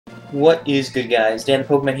What is good, guys? Dan the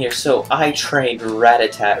Pokemon here. So I trained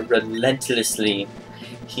RATTATA relentlessly.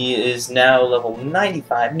 He is now level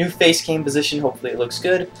 95. New face game position. Hopefully it looks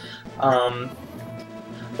good.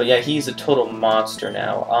 But yeah, he's a total monster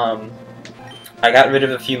now. I got rid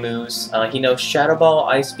of a few moves. He knows Shadow Ball,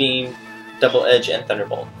 Ice Beam, Double Edge, and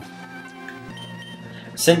Thunderbolt.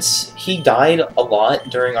 Since he died a lot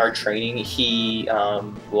during our training, he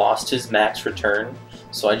lost his max return.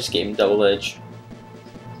 So I just gave him Double Edge.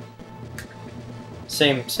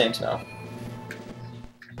 Same smell.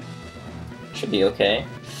 Should be okay.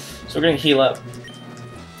 So we're gonna heal up.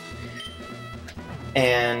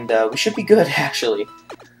 And we should be good, actually.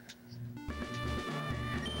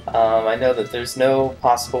 I know that there's no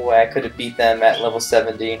possible way I could have beat them at level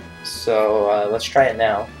 70, so let's try it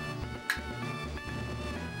now.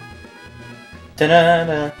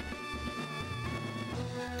 Ta-da-da!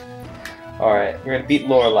 Alright, we're gonna beat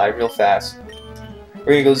Lorelei real fast.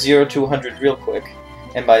 We're gonna go 0 to 100 real quick.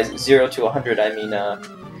 And by 0 to 100, I mean,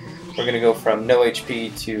 we're gonna go from no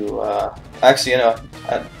HP to, actually, you know,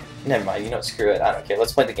 never mind, you know, screw it, I don't care,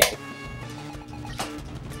 let's play the game.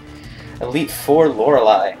 Elite 4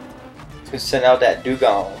 Lorelei, who sent out that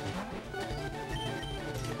dugong.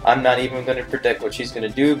 I'm not even gonna predict what she's gonna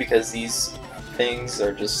do because these things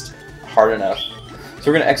are just hard enough.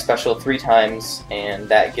 So we're gonna X special 3 times, and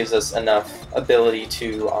that gives us enough ability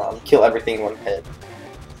to kill everything in one hit.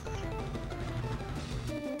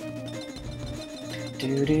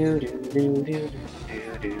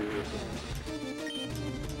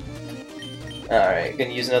 Alright, gonna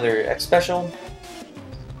use another X special.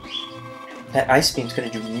 That Ice Beam's gonna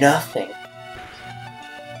do nothing.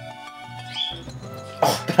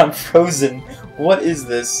 Oh, but I'm frozen. What is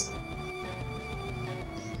this?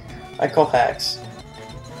 I call hacks.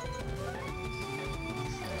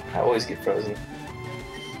 I always get frozen.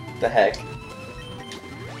 The heck?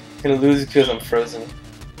 I'm gonna lose because I'm frozen.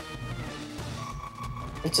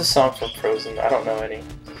 What's a song from Frozen? I don't know any.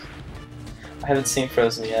 I haven't seen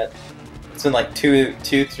Frozen yet. It's been like 3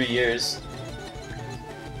 years.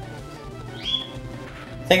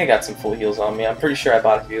 I think I got some full heals on me. I'm pretty sure I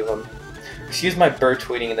bought a few of them. Excuse my bird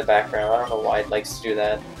tweeting in the background. I don't know why it likes to do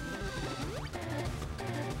that.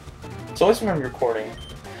 So always remember recording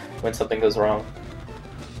when something goes wrong.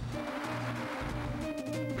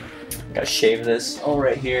 Gotta shave this. Oh,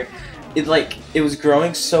 right here. It was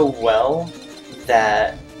growing so well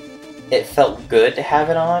that it felt good to have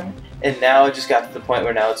it on, and now it just got to the point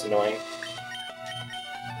where now it's annoying.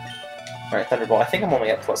 Alright, Thunderbolt. I think I'm only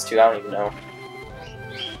at +2, I don't even know.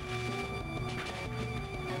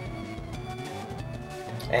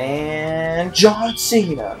 And John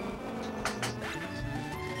Cena!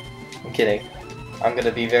 I'm kidding. I'm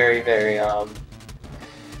gonna be very,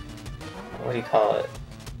 what do you call it?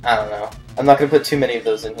 I don't know. I'm not gonna put too many of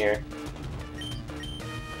those in here.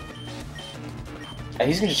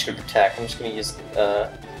 He's just gonna protect. I'm just gonna use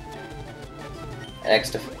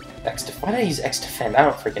X why did I use X defend? I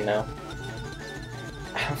don't freaking know.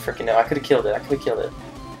 I don't freaking know. I could have killed it.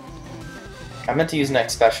 I meant to use an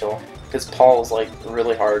X special because Paul's like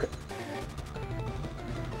really hard.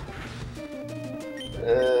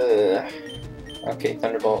 Okay,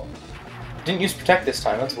 Thunderbolt. Didn't use protect this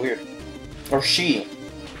time. That's weird. Or she.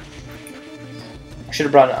 I should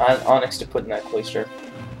have brought an Onyx to put in that cloister.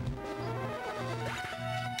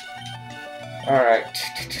 Alright,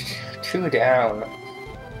 2 down.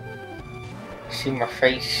 See my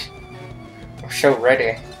face. I'm so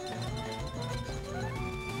ready.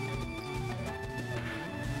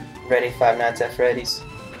 Ready, Five Nights at Freddy's.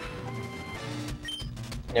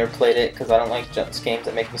 Never played it because I don't like games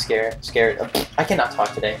that make me scared. I cannot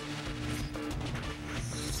talk today.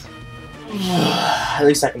 At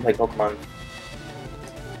least I can play Pokemon.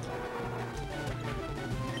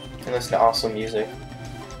 And listen to awesome music.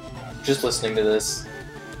 Just listening to this.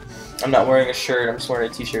 I'm not wearing a shirt, I'm just wearing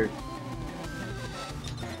a t-shirt.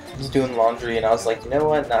 I was doing laundry and I was like, you know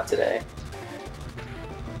what, not today.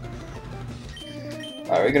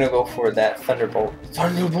 Alright, we're gonna go for that Thunderbolt.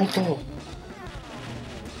 Thunderbolt!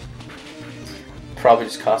 Probably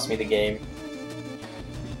just cost me the game.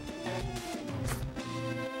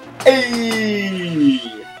 Hey!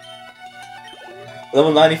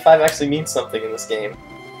 Level 95 actually means something in this game.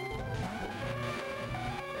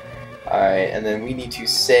 Alright, and then we need to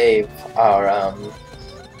save our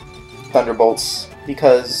Thunderbolts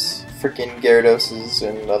because freaking Gyarados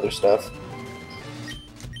and other stuff.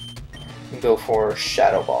 And go for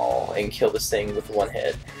Shadow Ball and kill this thing with 1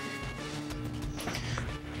 hit.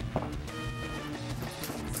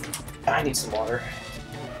 I need some water.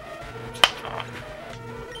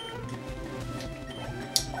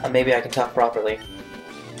 Maybe I can talk properly.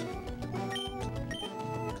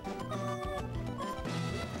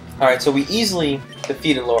 Alright, so we easily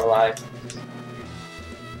defeated Lorelei.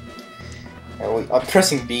 I'm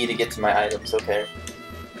pressing B to get to my items, okay.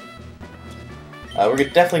 We're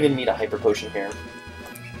definitely going to need a Hyper Potion here.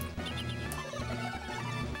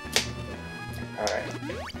 Alright.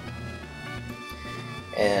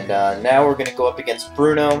 And now we're going to go up against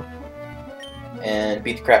Bruno and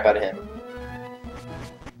beat the crap out of him.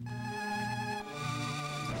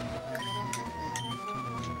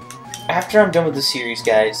 After I'm done with the series,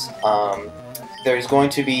 guys, there's going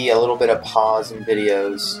to be a little bit of pause in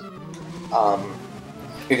videos.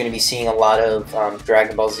 You're going to be seeing a lot of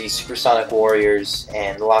Dragon Ball Z Supersonic Warriors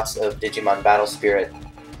and lots of Digimon Battle Spirit.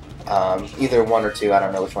 Either one or two, I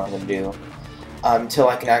don't know which one I'm going to do. Until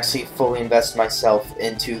I can actually fully invest myself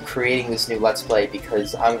into creating this new Let's Play,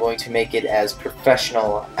 because I'm going to make it as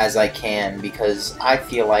professional as I can, because I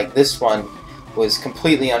feel like this one was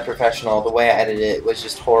completely unprofessional. The way I edited it was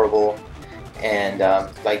just horrible, and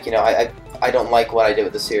like, you know, I don't like what I did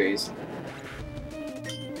with the series.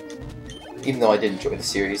 Even though I did enjoy the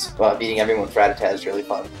series, beating everyone with RATTATA is really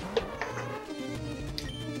fun.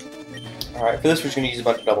 Alright, for this we're just going to use a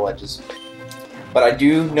bunch of double edges. But I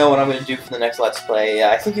do know what I'm going to do for the next Let's Play.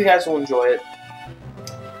 I think you guys will enjoy it.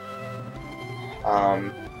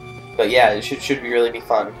 But yeah, it should really be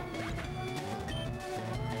fun.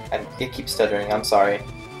 It keeps stuttering, I'm sorry.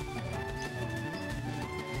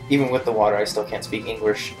 Even with the water, I still can't speak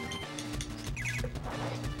English.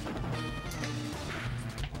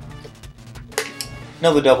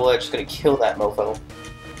 Another double edge is going to kill that mofo.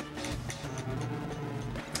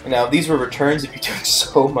 Now, if these were returns, it'd be doing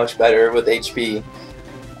so much better with HP.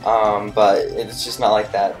 But it's just not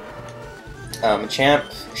like that. Champ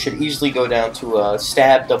should easily go down to a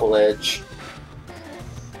stab double edge.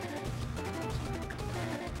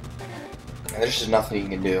 And there's just nothing you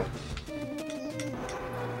can do.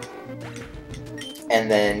 And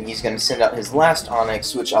then he's going to send out his last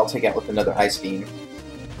Onyx, which I'll take out with another Ice Beam.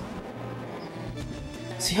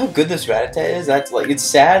 See how good this RATTATA is? That's like, it's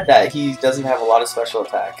sad that he doesn't have a lot of special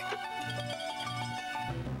attack.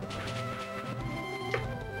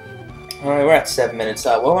 Alright, we're at 7 minutes.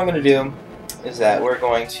 What I'm going to do is that we're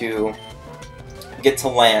going to get to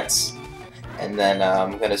Lance, and then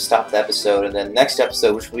I'm going to stop the episode, and then next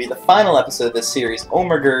episode, which will be the final episode of this series,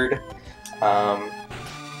 Omergerd,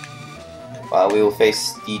 we will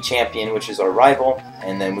face the champion, which is our rival,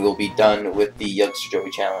 and then we will be done with the Youngster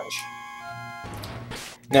Joey Challenge.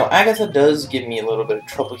 Now, Agatha does give me a little bit of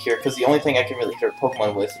trouble here, because the only thing I can really hit her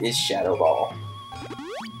Pokemon with is Shadow Ball.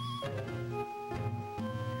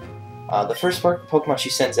 The first Pokemon she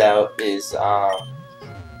sends out is that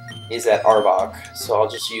Arbok, so I'll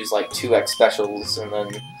just use like 2X specials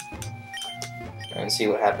and see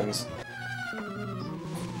what happens.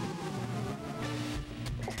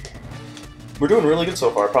 We're doing really good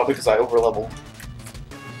so far, probably because I overleveled.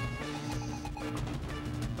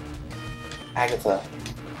 Agatha.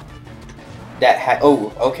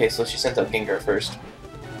 Oh, okay, so she sent out Gengar first.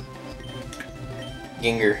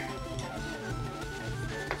 Gengar.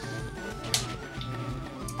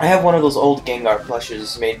 I have one of those old Gengar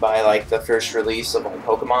plushes made by like the first release of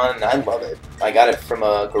Pokemon, and I love it. I got it from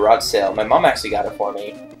a garage sale. My mom actually got it for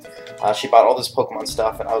me. She bought all this Pokemon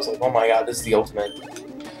stuff, and I was like, oh my god, this is the ultimate.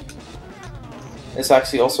 It's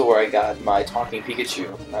actually also where I got my Talking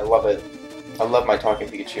Pikachu. I love it. I love my Talking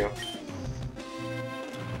Pikachu.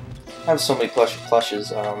 I have so many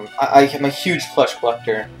plushes. I'm a huge plush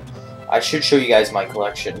collector. I should show you guys my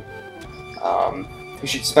collection. You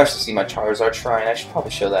should especially see my Charizard shrine. I should probably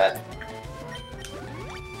show that.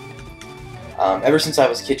 Ever since I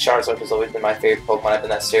was a kid, Charizard has always been my favorite Pokemon. I've been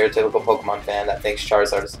that stereotypical Pokemon fan that thinks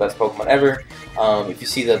Charizard is the best Pokemon ever. If you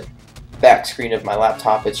see the back screen of my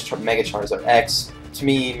laptop, it's Mega Charizard X. To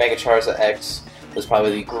me, Mega Charizard X was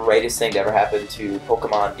probably the greatest thing to ever happen to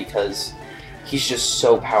Pokemon, because he's just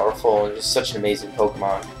so powerful and just such an amazing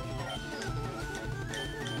Pokemon.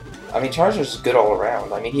 I mean, Charizard's good all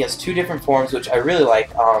around. I mean, he has 2 different forms, which I really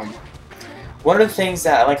like. One of the things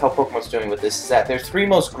that I like how Pokemon's doing with this is that their 3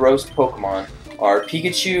 most grossed Pokemon are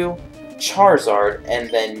Pikachu, Charizard,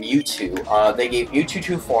 and then Mewtwo. They gave Mewtwo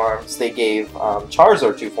 2 forms, they gave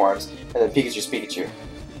Charizard 2 forms, and then Pikachu's Pikachu.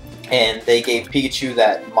 And they gave Pikachu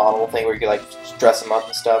that model thing where you could like dress him up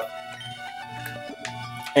and stuff.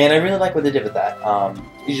 And I really like what they did with that.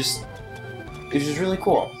 It was just really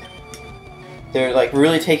cool. They're like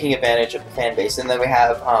really taking advantage of the fan base. And then we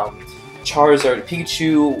have Charizard and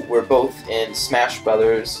Pikachu were both in Smash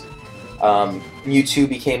Brothers. Mewtwo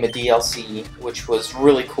became a DLC, which was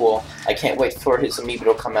really cool. I can't wait for his amiibo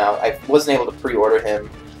to come out. I wasn't able to pre-order him,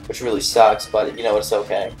 which really sucks, but you know, it's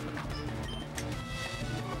okay.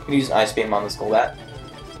 I'm gonna use an Ice Beam on this Golbat.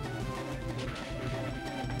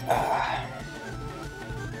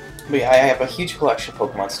 But yeah, I have a huge collection of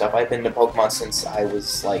Pokemon stuff. I've been to Pokemon since I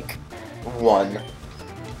was like 1.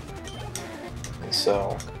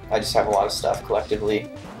 So I just have a lot of stuff collectively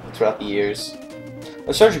throughout the years.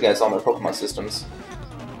 I'll show you guys all my Pokemon systems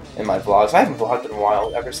in my vlogs. I haven't vlogged in a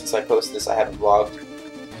while. Ever since I posted this, I haven't vlogged.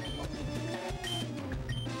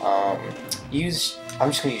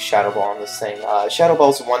 I'm just gonna use Shadow Ball on this thing. Shadow Ball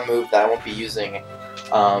is one move that I won't be using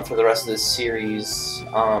for the rest of this series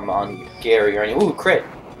on Gary or any. Ooh, crit!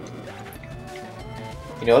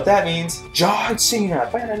 You know what that means? John Cena!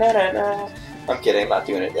 I'm kidding, I'm not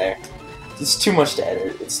doing it there. It's too much to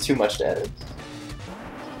edit. It's too much to edit.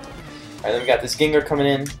 Alright, then we got this Gengar coming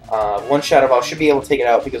in. One Shadow Ball should be able to take it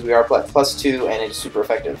out because we are +2 and it is super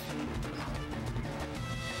effective.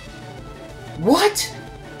 What?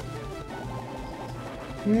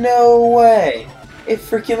 No way! It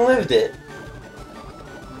freaking lived it!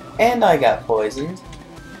 And I got poisoned.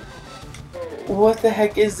 What the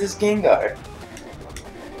heck is this Gengar?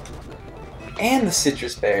 And the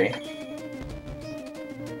Citrus Berry.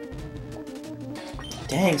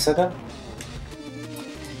 Dang, sucker.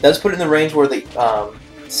 Does put it in the range where the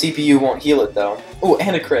CPU won't heal it, though. Oh,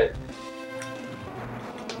 and a crit.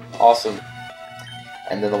 Awesome.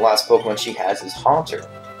 And then the last Pokemon she has is Haunter.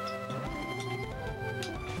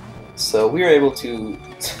 So we were able to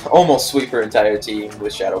almost sweep her entire team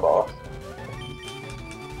with Shadow Ball.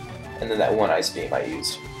 And then that one Ice Beam I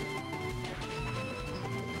used.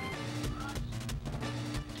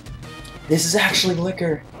 This is actually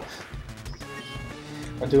liquor!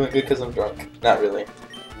 I'm doing good because I'm drunk. Not really.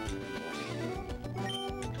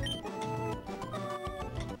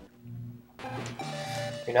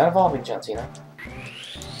 You're not evolving, John Cena.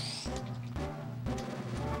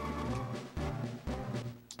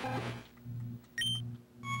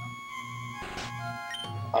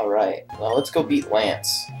 Alright, well let's go beat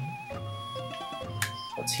Lance.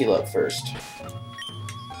 Let's heal up first.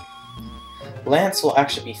 Lance will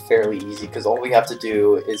actually be fairly easy because all we have to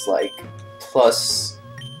do is like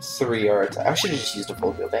 +3 our attack. I should have just used a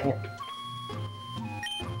full heal, dang it.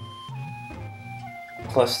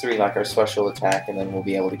 +3 like our special attack, and then we'll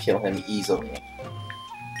be able to kill him easily.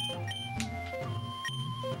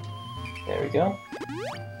 There we go.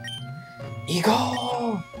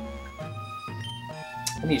 Eagle!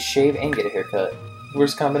 I need to shave and get a haircut.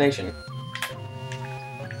 Worst combination.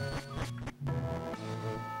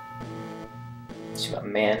 See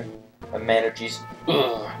my energies.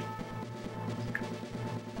 Ugh.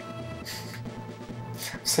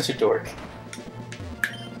 Such a dork.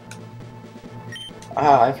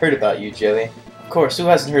 Ah, I've heard about you, Joey. Of course, who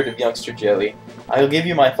hasn't heard of Youngster Joey? I'll give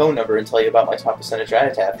you my phone number and tell you about my top percentage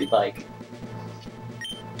RATTATA if you'd like.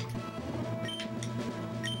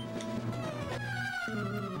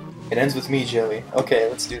 It ends with me, Joey. Okay,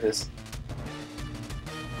 let's do this.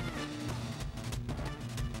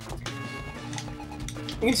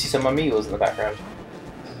 You can see some amigos in the background.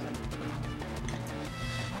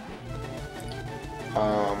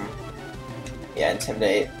 Yeah,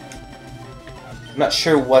 Intimidate. I'm not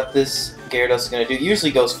sure what this Gyarados is going to do. It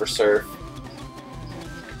usually goes for Surf.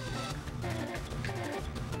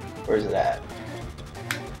 Where's it at?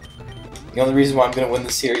 The only reason why I'm going to win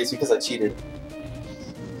this series is because I cheated.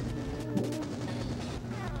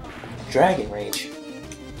 Dragon Rage.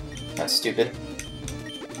 That's stupid.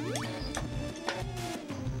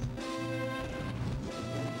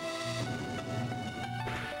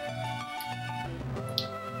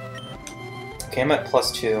 Okay, I'm at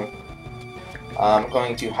 +2. I'm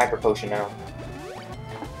going to Hyper Potion now.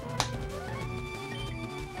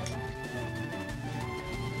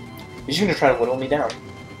 He's just gonna try to whittle me down.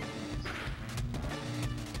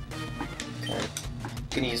 Okay.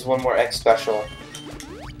 Gonna use one more X special.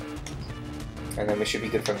 And then we should be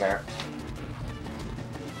good from there.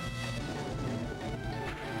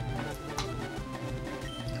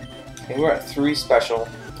 Okay, we're at 3 special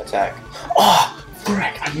attack. Oh!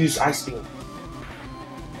 Frick! I used Ice Beam.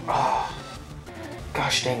 Oh.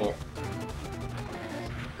 Gosh dang it.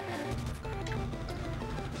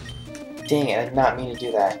 Dang it, I did not mean to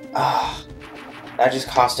do that. Ah. That just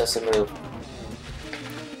cost us a move.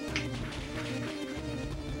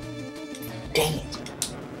 Dang it.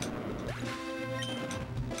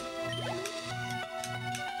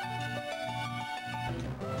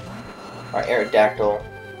 Alright, Aerodactyl.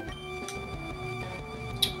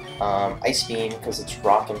 Ice Beam, because it's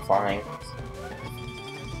rock and flying.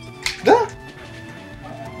 Ah!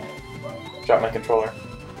 Drop my controller.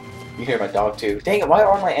 You hear my dog too. Dang it, why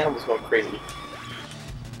are all my animals going crazy?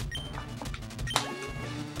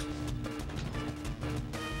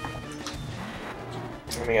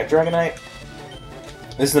 And we got Dragonite.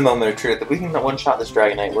 This is the moment of truth. If we can one-shot this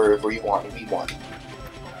Dragonite wherever you want, we won.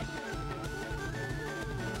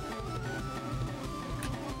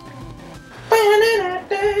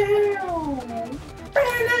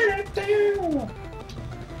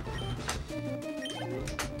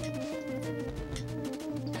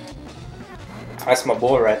 That's my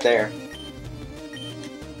boy right there.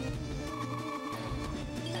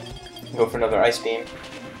 Go for another Ice Beam.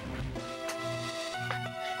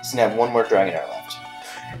 Just gonna have one more Dragonite left.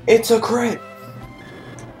 It's a crit!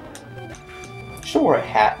 Should wear a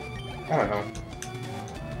hat. I don't know.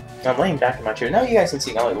 I'm laying back in my chair. Now you guys can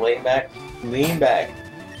see. Now I'm laying back. Lean back.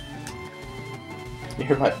 You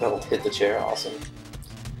hear my belt hit the chair. Awesome.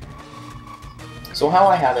 So how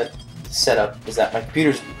I have it set up is that my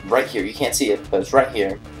computer's right here. You can't see it, but it's right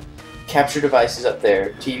here. Capture device is up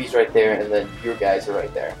there. TV's right there, and then your guys are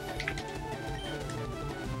right there.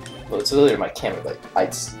 Well, it's literally my camera,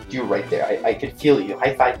 but you're right there. I could feel you.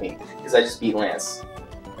 High five me, because I just beat Lance.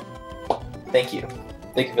 Thank you.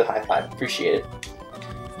 Thank you for the high five. Appreciate it.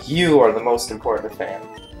 You are the most important fan.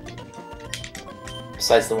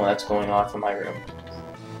 Besides the one that's going off in my room.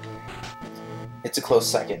 It's a close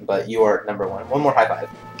second, but you are number one. One more high five.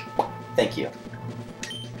 Thank you.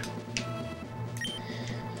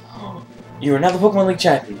 You are now the Pokemon League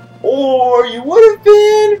champion. Or you would have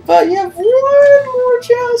been, but you have one more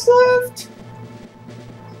chance left.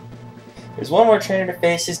 There's one more trainer to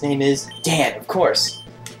face. His name is Dan, of course.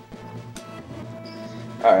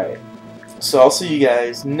 Alright. So I'll see you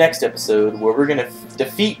guys next episode where we're going to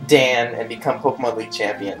defeat Dan and become Pokemon League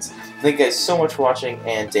champions. Thank you guys so much for watching,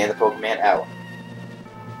 and Dan the Pokemon out.